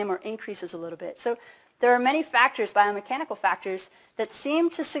about the same or increases a little bit. So there are many factors, biomechanical factors, that seem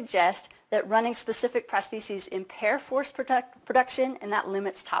to suggest that running specific prostheses impair force production, and that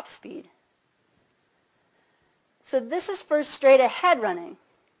limits top speed. So this is for straight ahead running.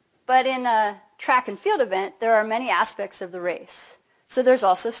 But in a track and field event, there are many aspects of the race. So there's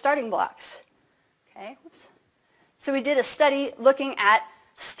also starting blocks. Okay, oops. So we did a study looking at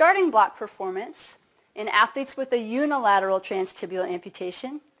starting block performance in athletes with a unilateral transtibial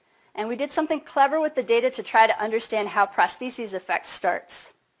amputation. And we did something clever with the data to try to understand how prostheses affect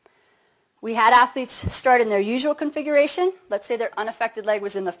starts. We had athletes start in their usual configuration. Let's say their unaffected leg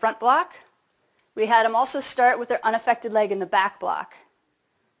was in the front block. We had them also start with their unaffected leg in the back block.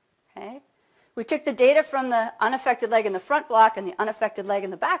 Okay? We took the data from the unaffected leg in the front block and the unaffected leg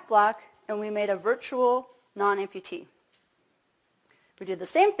in the back block, and we made a virtual non-amputee. We did the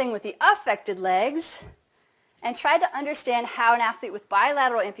same thing with the affected legs and tried to understand how an athlete with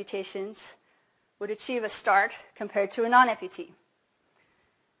bilateral amputations would achieve a start compared to a non-amputee.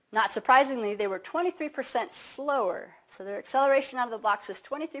 Not surprisingly, they were 23% slower. So their acceleration out of the blocks is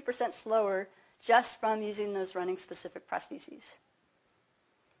 23% slower just from using those running-specific prostheses.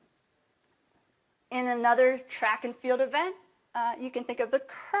 In another track and field event, you can think of the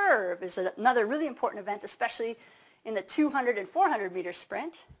curve as another really important event, especially in the 200 and 400 meter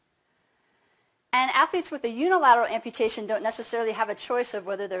sprint. And athletes with a unilateral amputation don't necessarily have a choice of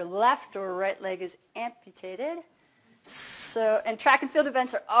whether their left or right leg is amputated. And track and field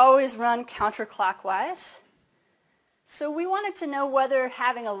events are always run counterclockwise. So we wanted to know whether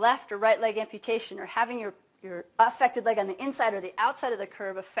having a left or right leg amputation or having your affected leg on the inside or the outside of the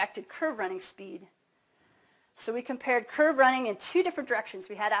curve affected curve running speed. So we compared curve running in two different directions.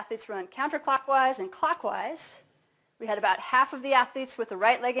 We had athletes run counterclockwise and clockwise. We had about half of the athletes with a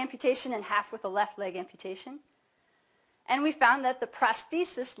right leg amputation and half with a left leg amputation. And we found that the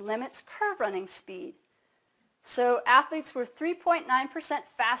prosthesis limits curve running speed. So athletes were 3.9%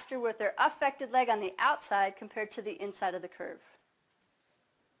 faster with their affected leg on the outside compared to the inside of the curve.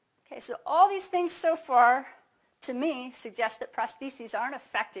 Okay, so all these things so far, to me, suggest that prostheses aren't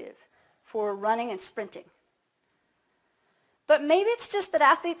effective for running and sprinting. But maybe it's just that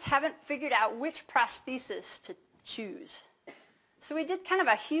athletes haven't figured out which prosthesis to choose. So we did kind of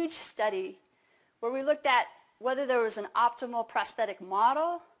a huge study where we looked at whether there was an optimal prosthetic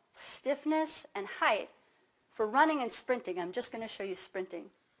model, stiffness, and height for running and sprinting. I'm just going to show you sprinting.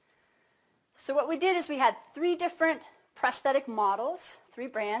 So what we did is we had 3 different prosthetic models, 3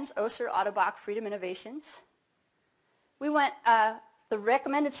 brands, Oser, Autobach, Freedom Innovations. We went the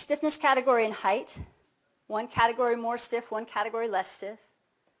recommended stiffness category and height, 1 category more stiff, 1 category less stiff.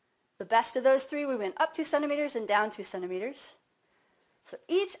 The best of those 3, we went up 2 centimeters and down 2 centimeters. So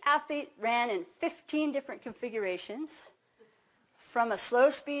each athlete ran in 15 different configurations from a slow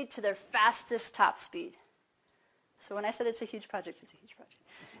speed to their fastest top speed. So when I said it's a huge project, it's a huge project.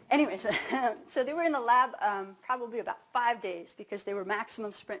 Anyways, so they were in the lab probably about 5 days because they were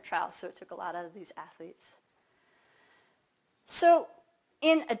maximum sprint trials, so it took a lot out of these athletes. So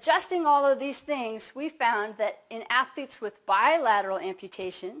in adjusting all of these things, we found that in athletes with bilateral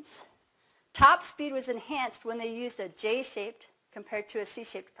amputations, top speed was enhanced when they used a J-shaped compared to a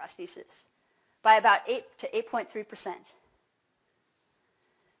C-shaped prosthesis by about 8 to 8.3%.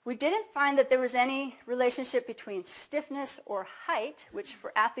 We didn't find that there was any relationship between stiffness or height, which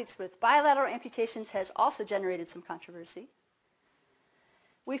for athletes with bilateral amputations has also generated some controversy.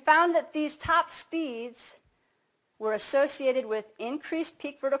 We found that these top speeds were associated with increased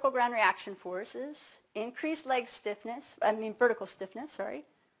peak vertical ground reaction forces, increased vertical stiffness,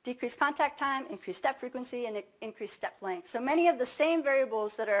 decreased contact time, increased step frequency, and increased step length. So many of the same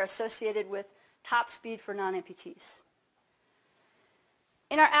variables that are associated with top speed for non-amputees.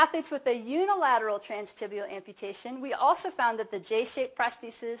 In our athletes with a unilateral transtibial amputation, we also found that the J-shaped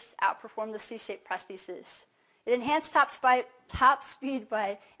prosthesis outperformed the C-shaped prosthesis. It enhanced top speed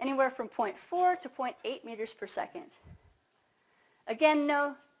by anywhere from 0.4 to 0.8 meters per second. Again,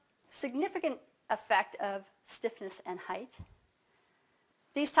 no significant effect of stiffness and height.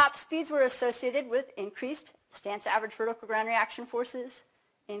 These top speeds were associated with increased stance average vertical ground reaction forces,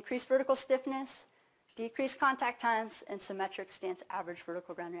 increased vertical stiffness, decreased contact times, and symmetric stance average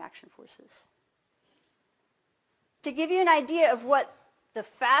vertical ground reaction forces. To give you an idea of what the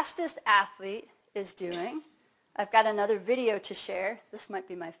fastest athlete is doing, I've got another video to share. This might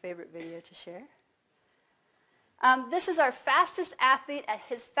be my favorite video to share. This is our fastest athlete at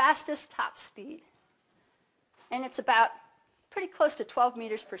his fastest top speed. And it's about pretty close to 12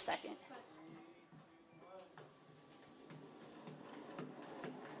 meters per second.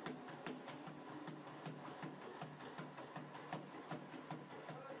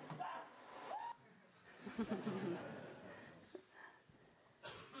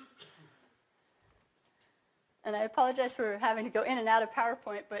 And I apologize for having to go in and out of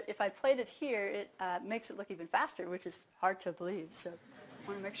PowerPoint, but if I played it here, it makes it look even faster, which is hard to believe. So I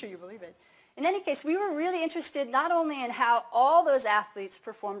want to make sure you believe it. In any case, we were really interested not only in how all those athletes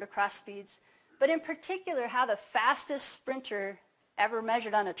performed across speeds, but in particular how the fastest sprinter ever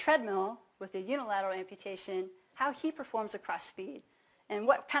measured on a treadmill with a unilateral amputation, how he performs across speed, and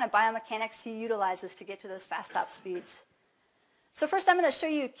what kind of biomechanics he utilizes to get to those fast top speeds. So first I'm going to show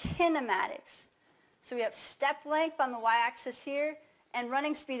you kinematics. So we have step length on the y-axis here, and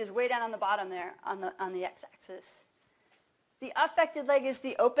running speed is way down on the bottom there on the x-axis. The affected leg is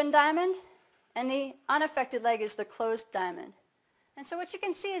the open diamond, and the unaffected leg is the closed diamond. And so what you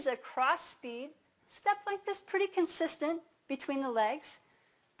can see is a cross speed. Step length is pretty consistent between the legs,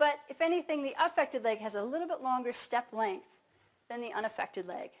 but if anything, the affected leg has a little bit longer step length than the unaffected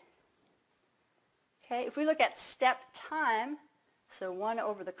leg. Okay, if we look at step time, So 1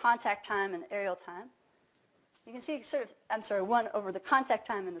 over the contact time and the aerial time. You can see sort of, 1 over the contact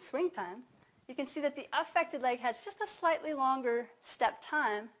time and the swing time. You can see that the affected leg has just a slightly longer step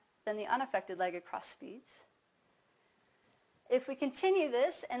time than the unaffected leg across speeds. If we continue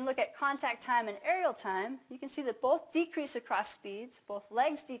this and look at contact time and aerial time, you can see that both decrease across speeds, both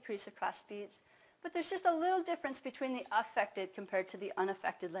legs decrease across speeds, but there's just a little difference between the affected compared to the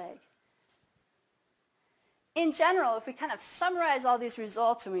unaffected leg. In general, if we kind of summarize all these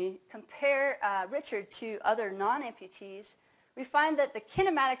results and we compare Richard to other non-amputees, we find that the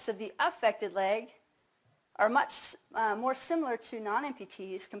kinematics of the affected leg are much more similar to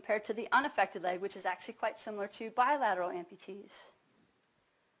non-amputees compared to the unaffected leg, which is actually quite similar to bilateral amputees.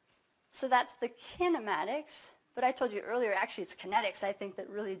 So that's the kinematics, but I told you earlier, actually it's kinetics, I think, that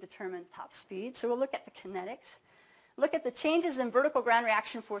really determine top speed. So we'll look at the kinetics. Look at the changes in vertical ground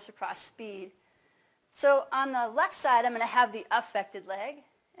reaction force across speed. So on the left side, I'm going to have the affected leg,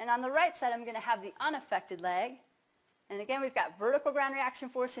 and on the right side, I'm going to have the unaffected leg. And again, we've got vertical ground reaction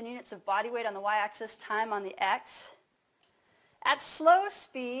force in units of body weight on the y-axis, time on the x. At slow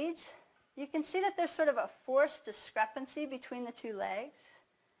speeds, you can see that there's sort of a force discrepancy between the two legs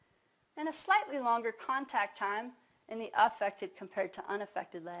and a slightly longer contact time in the affected compared to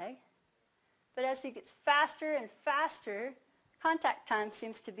unaffected leg. But as he gets faster and faster, contact time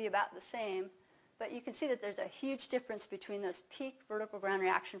seems to be about the same. But you can see that there's a huge difference between those peak vertical ground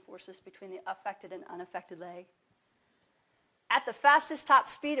reaction forces between the affected and unaffected leg. At the fastest top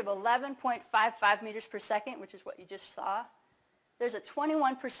speed of 11.55 meters per second, which is what you just saw, there's a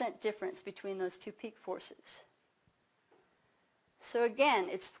 21% difference between those two peak forces. So again,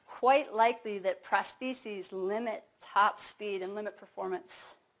 it's quite likely that prostheses limit top speed and limit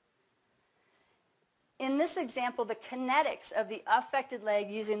performance. In this example, the kinetics of the affected leg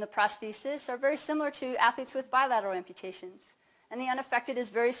using the prosthesis are very similar to athletes with bilateral amputations, and the unaffected is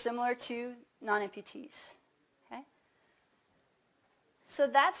very similar to non-amputees. Okay? So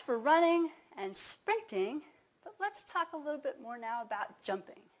that's for running and sprinting, but let's talk a little bit more now about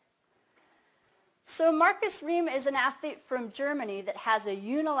jumping. So Markus Riem is an athlete from Germany that has a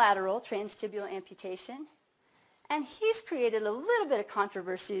unilateral transtibial amputation, and he's created a little bit of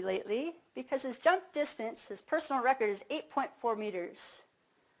controversy lately because his jump distance, his personal record, is 8.4 meters.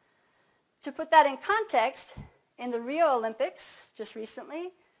 To put that in context, in the Rio Olympics just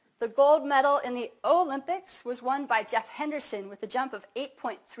recently, the gold medal in the Olympics was won by Jeff Henderson with a jump of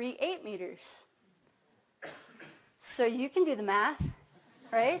 8.38 meters. So you can do the math,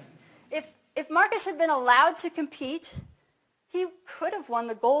 right? If Markus had been allowed to compete, he could have won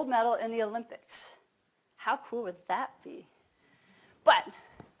the gold medal in the Olympics. How cool would that be? But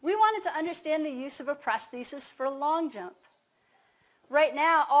we wanted to understand the use of a prosthesis for long jump. Right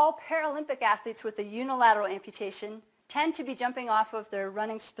now, all Paralympic athletes with a unilateral amputation tend to be jumping off of their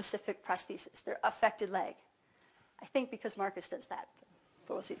running-specific prosthesis, their affected leg. I think because Markus does that,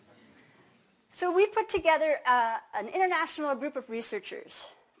 but we'll see. So we put together an international group of researchers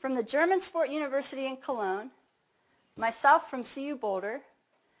from the German Sport University in Cologne, myself from CU Boulder,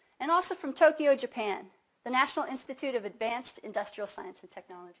 and also from Tokyo, Japan, the National Institute of Advanced Industrial Science and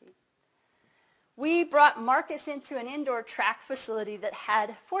Technology. We brought Markus into an indoor track facility that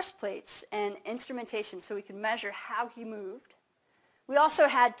had force plates and instrumentation so we could measure how he moved. We also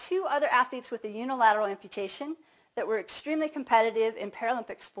had 2 other athletes with a unilateral amputation that were extremely competitive in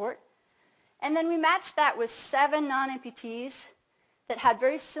Paralympic sport. And then we matched that with 7 non-amputees that had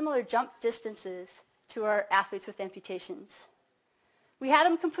very similar jump distances to our athletes with amputations. We had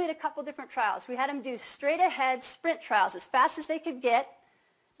them complete a couple different trials. We had them do straight ahead sprint trials as fast as they could get,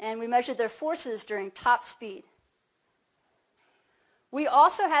 and we measured their forces during top speed. We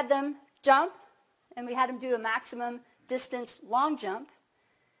also had them jump, and we had them do a maximum distance long jump,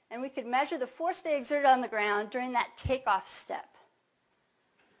 and we could measure the force they exerted on the ground during that takeoff step.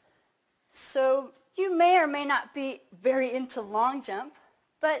 So you may or may not be very into long jump,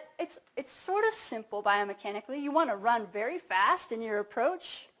 but it's sort of simple biomechanically. You want to run very fast in your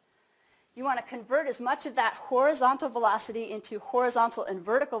approach. You want to convert as much of that horizontal velocity into horizontal and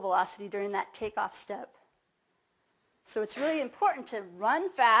vertical velocity during that takeoff step. So it's really important to run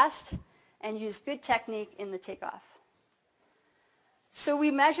fast and use good technique in the takeoff. So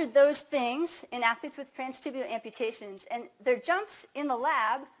we measured those things in athletes with transtibial amputations, and their jumps in the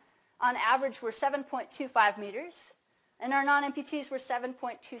lab on average were 7.25 meters, and our non-amputees were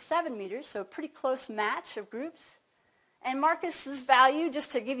 7.27 meters, so a pretty close match of groups. And Markus's value, just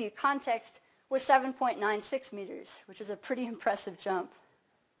to give you context, was 7.96 meters, which is a pretty impressive jump.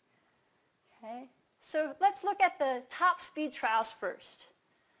 Okay, so let's look at the top speed trials first.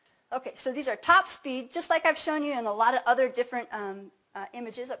 Okay, so these are top speed, just like I've shown you in a lot of other different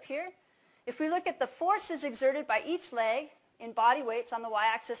images up here. If we look at the forces exerted by each leg in body weights on the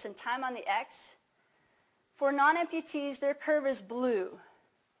y-axis and time on the x, for non-amputees, their curve is blue.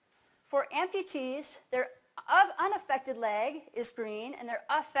 For amputees, their unaffected leg is green and their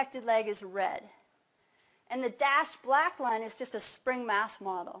affected leg is red. And the dashed black line is just a spring mass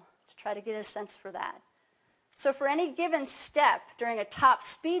model to try to get a sense for that. So for any given step during a top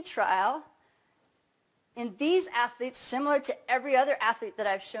speed trial, in these athletes, similar to every other athlete that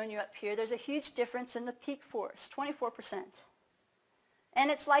I've shown you up here, there's a huge difference in the peak force, 24%. And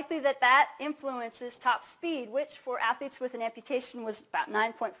it's likely that that influences top speed, which for athletes with an amputation was about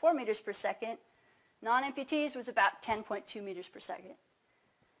 9.4 meters per second. Non-amputees was about 10.2 meters per second.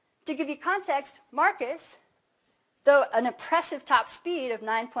 To give you context, Marcus, though an impressive top speed of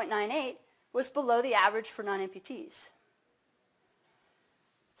 9.98, was below the average for non-amputees.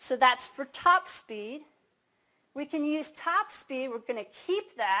 So that's for top speed. We can use top speed. We're going to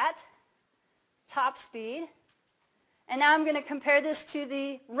keep that top speed. And now I'm going to compare this to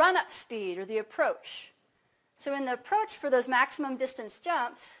the run-up speed or the approach. So in the approach for those maximum distance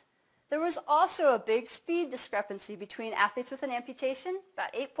jumps, there was also a big speed discrepancy between athletes with an amputation,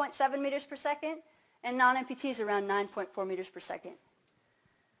 about 8.7 meters per second, and non-amputees around 9.4 meters per second.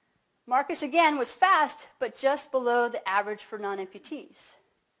 Marcus, again, was fast, but just below the average for non-amputees.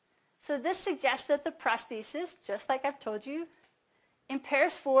 So this suggests that the prosthesis, just like I've told you,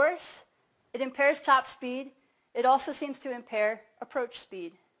 impairs force, it impairs top speed, it also seems to impair approach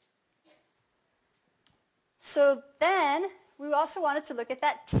speed. So then, we also wanted to look at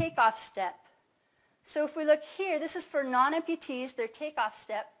that takeoff step. So if we look here, this is for non-amputees, their takeoff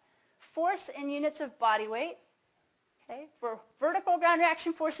step, force in units of body weight, okay, for vertical ground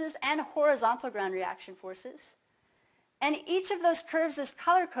reaction forces and horizontal ground reaction forces. And each of those curves is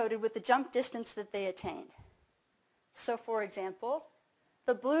color-coded with the jump distance that they attained. So for example,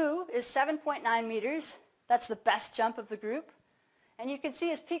 the blue is 7.9 meters. That's the best jump of the group. And you can see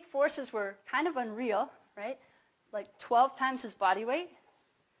his peak forces were kind of unreal, right? Like 12 times his body weight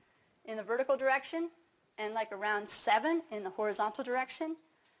in the vertical direction and like around 7 in the horizontal direction.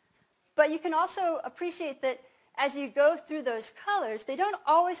 But you can also appreciate that as you go through those colors, they don't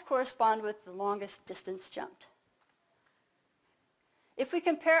always correspond with the longest distance jumped. If we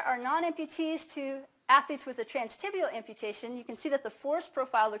compare our non-amputees to athletes with a transtibial amputation, you can see that the force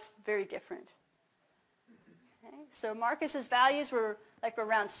profile looks very different. Okay? So Marcus's values were like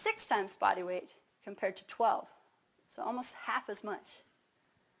around 6 times body weight compared to 12. So almost half as much.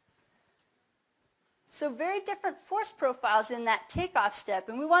 So very different force profiles in that takeoff step,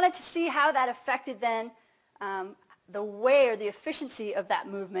 and we wanted to see how that affected then the way or the efficiency of that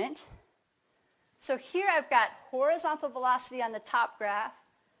movement. So here I've got horizontal velocity on the top graph,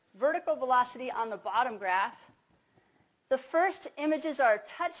 vertical velocity on the bottom graph. The first images are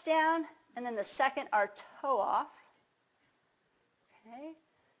touchdown, and then the second are toe off. Okay.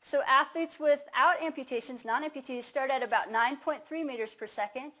 So athletes without amputations, non-amputees, start at about 9.3 meters per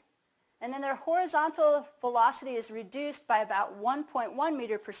second, and then their horizontal velocity is reduced by about 1.1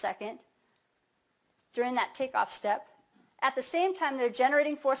 meter per second during that takeoff step. At the same time, they're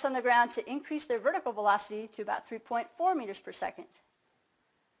generating force on the ground to increase their vertical velocity to about 3.4 meters per second.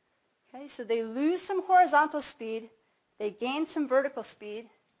 Okay, so they lose some horizontal speed, they gain some vertical speed.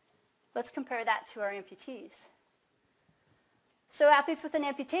 Let's compare that to our amputees. So athletes with an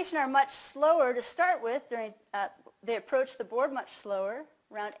amputation are much slower to start with. They approach the board much slower,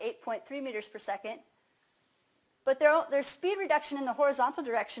 around 8.3 meters per second. But their speed reduction in the horizontal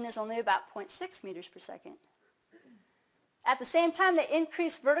direction is only about 0.6 meters per second. At the same time, they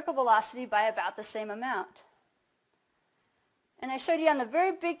increase vertical velocity by about the same amount. And I showed you on the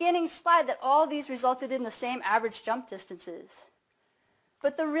very beginning slide that all these resulted in the same average jump distances.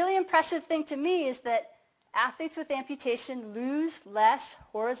 But the really impressive thing to me is that athletes with amputation lose less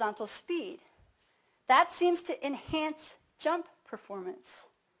horizontal speed. That seems to enhance jump performance.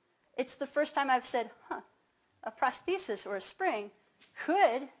 It's the first time I've said, a prosthesis or a spring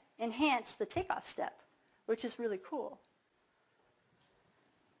could enhance the takeoff step, which is really cool.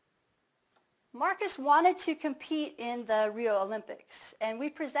 Marcus wanted to compete in the Rio Olympics, and we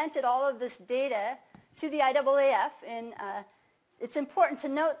presented all of this data to the IAAF. It's important to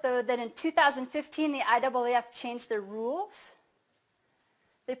note, though, that in 2015, the IAAF changed their rules.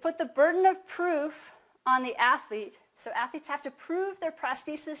 They put the burden of proof on the athlete, so athletes have to prove their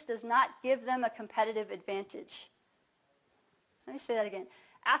prosthesis does not give them a competitive advantage. Let me say that again.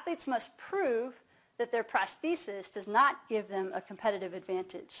 Athletes must prove that their prosthesis does not give them a competitive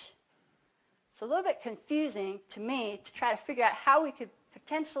advantage. It's a little bit confusing to me to try to figure out how we could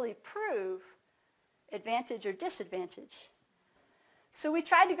potentially prove advantage or disadvantage. So we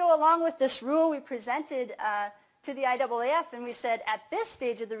tried to go along with this rule we presented to the IAAF, and we said at this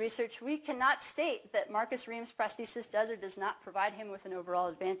stage of the research, we cannot state that Marcus Ream's prosthesis does or does not provide him with an overall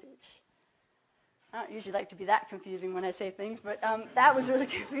advantage. I don't usually like to be that confusing when I say things, but that was really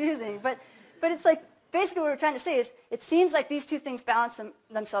confusing. But it's like, basically what we're trying to say is it seems like these two things balance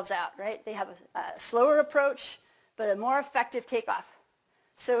themselves out, right? They have a slower approach, but a more effective takeoff.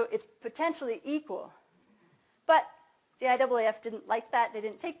 So it's potentially equal. But the IAAF didn't like that, they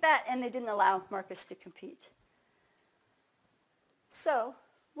didn't take that, and they didn't allow Marcus to compete. So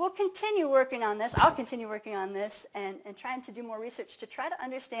we'll continue working on this. I'll continue working on this and trying to do more research to try to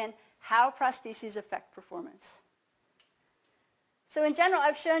understand how prostheses affect performance. So in general,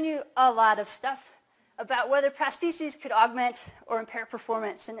 I've shown you a lot of stuff about whether prostheses could augment or impair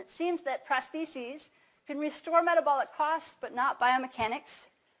performance. And it seems that prostheses can restore metabolic costs, but not biomechanics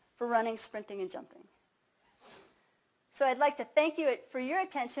for running, sprinting, and jumping. So I'd like to thank you for your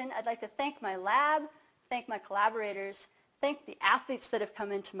attention. I'd like to thank my lab, thank my collaborators, thank the athletes that have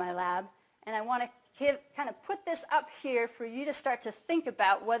come into my lab, and I want to kind of put this up here for you to start to think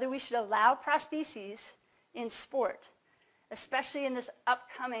about whether we should allow prostheses in sport, especially in this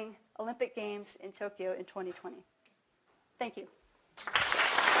upcoming Olympic Games in Tokyo in 2020. Thank you.